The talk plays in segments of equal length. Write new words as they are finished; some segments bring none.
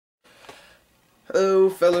Hello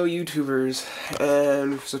fellow YouTubers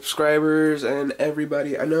and subscribers and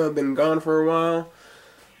everybody. I know I've been gone for a while.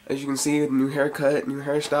 As you can see, new haircut, new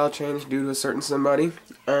hairstyle change due to a certain somebody.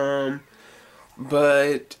 But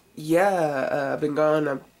yeah, I've been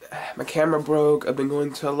gone. My camera broke. I've been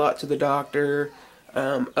going to the doctor.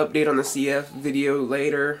 Update on the CF video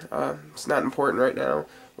later. It's not important right now.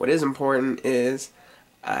 What is important is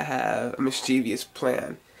I have a mischievous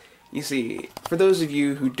plan. You see, for those of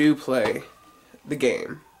you who do play the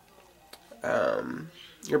game,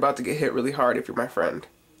 you're about to get hit really hard if you're my friend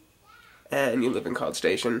and you live in College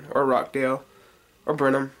Station or Rockdale or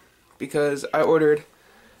Brenham, because I ordered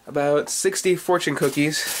about 60 fortune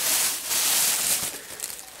cookies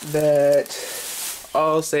that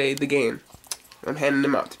all say the game. I'm handing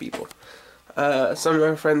them out to people. Some of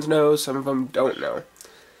my friends know, some of them don't know,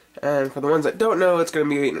 and for the ones that don't know, it's going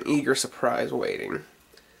to be an eager surprise waiting.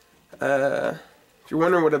 If you're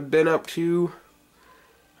wondering what I've been up to,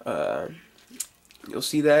 you'll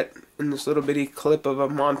see that in this little bitty clip of a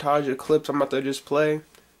montage of clips I'm about to just play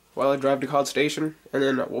while I drive to College Station, and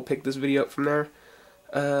then we'll pick this video up from there.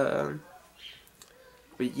 But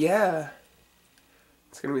yeah,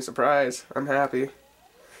 it's gonna be a surprise. I'm happy. I'm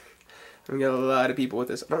gonna get a lot of people with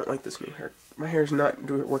this. I don't like this new hair. My hair's not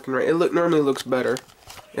working right. It normally looks better.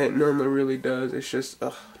 It normally really does. It's just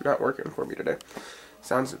not working for me today.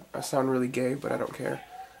 I sound really gay, but I don't care.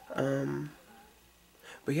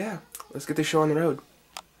 But yeah, let's get this show on the road.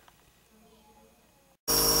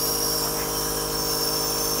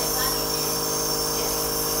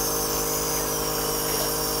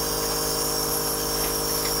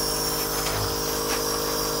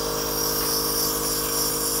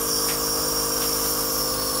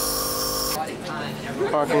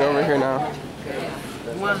 Walking over here now.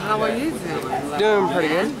 Well, how are you doing? Doing pretty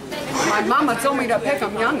good. My mama told me to pick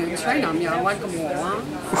them young and train them young, like them all, huh?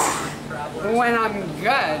 When I'm good,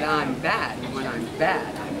 I'm bad. When I'm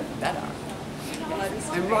bad, I'm better.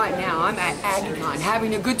 And right now, I'm at AggieCon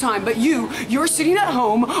having a good time, but you're sitting at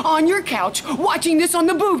home on your couch watching this on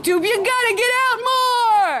the boob tube. You gotta get out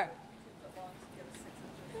more!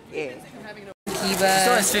 Yeah.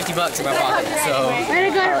 Still has $50 in my pocket, so. Where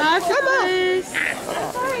to go? Octopus.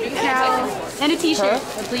 And a t-shirt,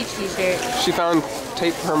 a bleach t-shirt. She found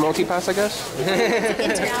tape her multi-pass, I guess?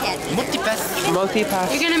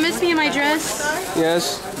 Multi-pass. You're gonna miss me in my dress?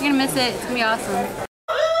 Yes. You're gonna miss it. It's gonna be awesome.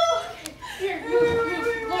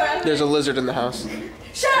 There's a lizard in the house.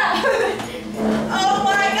 Shut up! Oh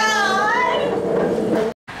my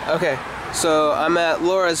god! Okay, so I'm at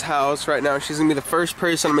Laura's house right now. She's gonna be the first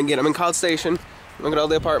person I'm gonna get. I'm in College Station. Look at all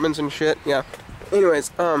the apartments and shit. Yeah.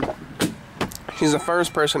 Anyways, she's the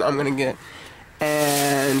first person I'm gonna get.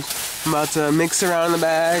 And I'm about to mix around in the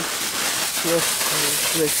bag.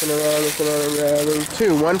 Yes, mixing around, grabbing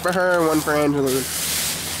two. One for her, one for Angeline.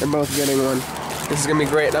 They're both getting one. This is gonna be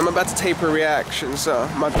great. I'm about to tape her reaction, so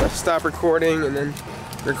I'm about to stop recording and then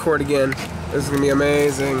record again. This is gonna be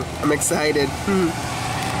amazing. I'm excited.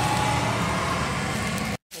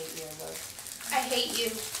 I hate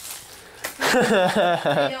you. I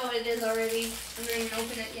know what it is already. I'm not even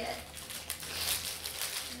open it yet.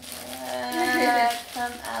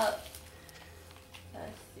 Come out.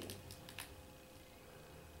 Let's see.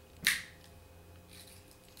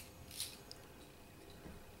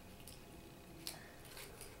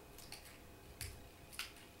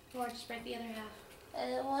 Or just break the other half. I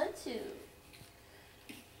don't want to.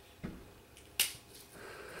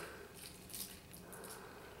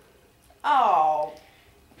 Oh.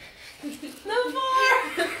 No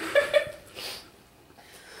more!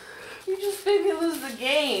 You just made me lose the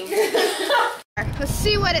game. Let's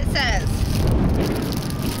see what it says.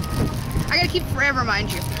 I gotta keep it forever,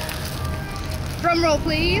 mind you. Drum roll,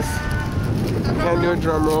 please. Can't do a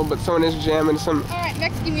drum roll, but someone is jamming some. Alright,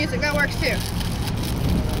 Mexican music, that works too.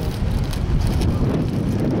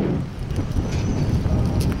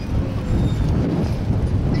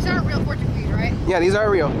 These aren't real fortune cookies, right? Yeah, these are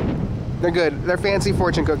real. They're good. They're fancy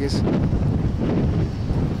fortune cookies.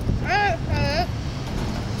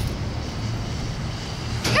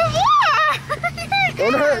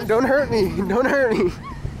 Don't hurt me. Don't hurt me.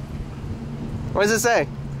 What does it say?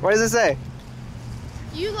 What does it say?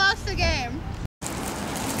 You lost the game.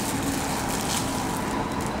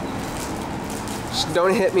 Just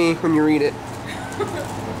don't hit me when you read it.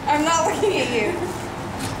 I'm not looking at you.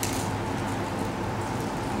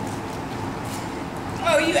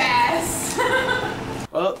 Oh, you ass.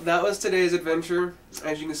 Well, that was today's adventure.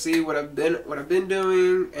 As you can see, what I've been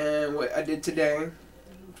doing and what I did today,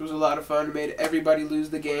 which was a lot of fun. Made everybody lose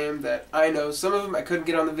the game that I know. Some of them I couldn't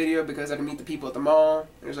get on the video because I had to meet the people at the mall.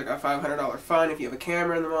 There's like a $500 fine if you have a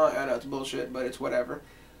camera in the mall. I know it's bullshit, but it's whatever.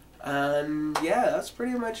 And yeah, that's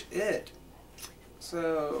pretty much it.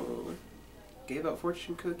 So, gave out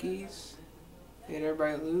fortune cookies. Made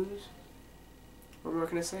everybody lose. What more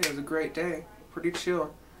can I say? It was a great day. Pretty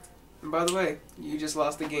chill. And by the way, you just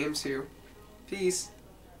lost the game too. Peace.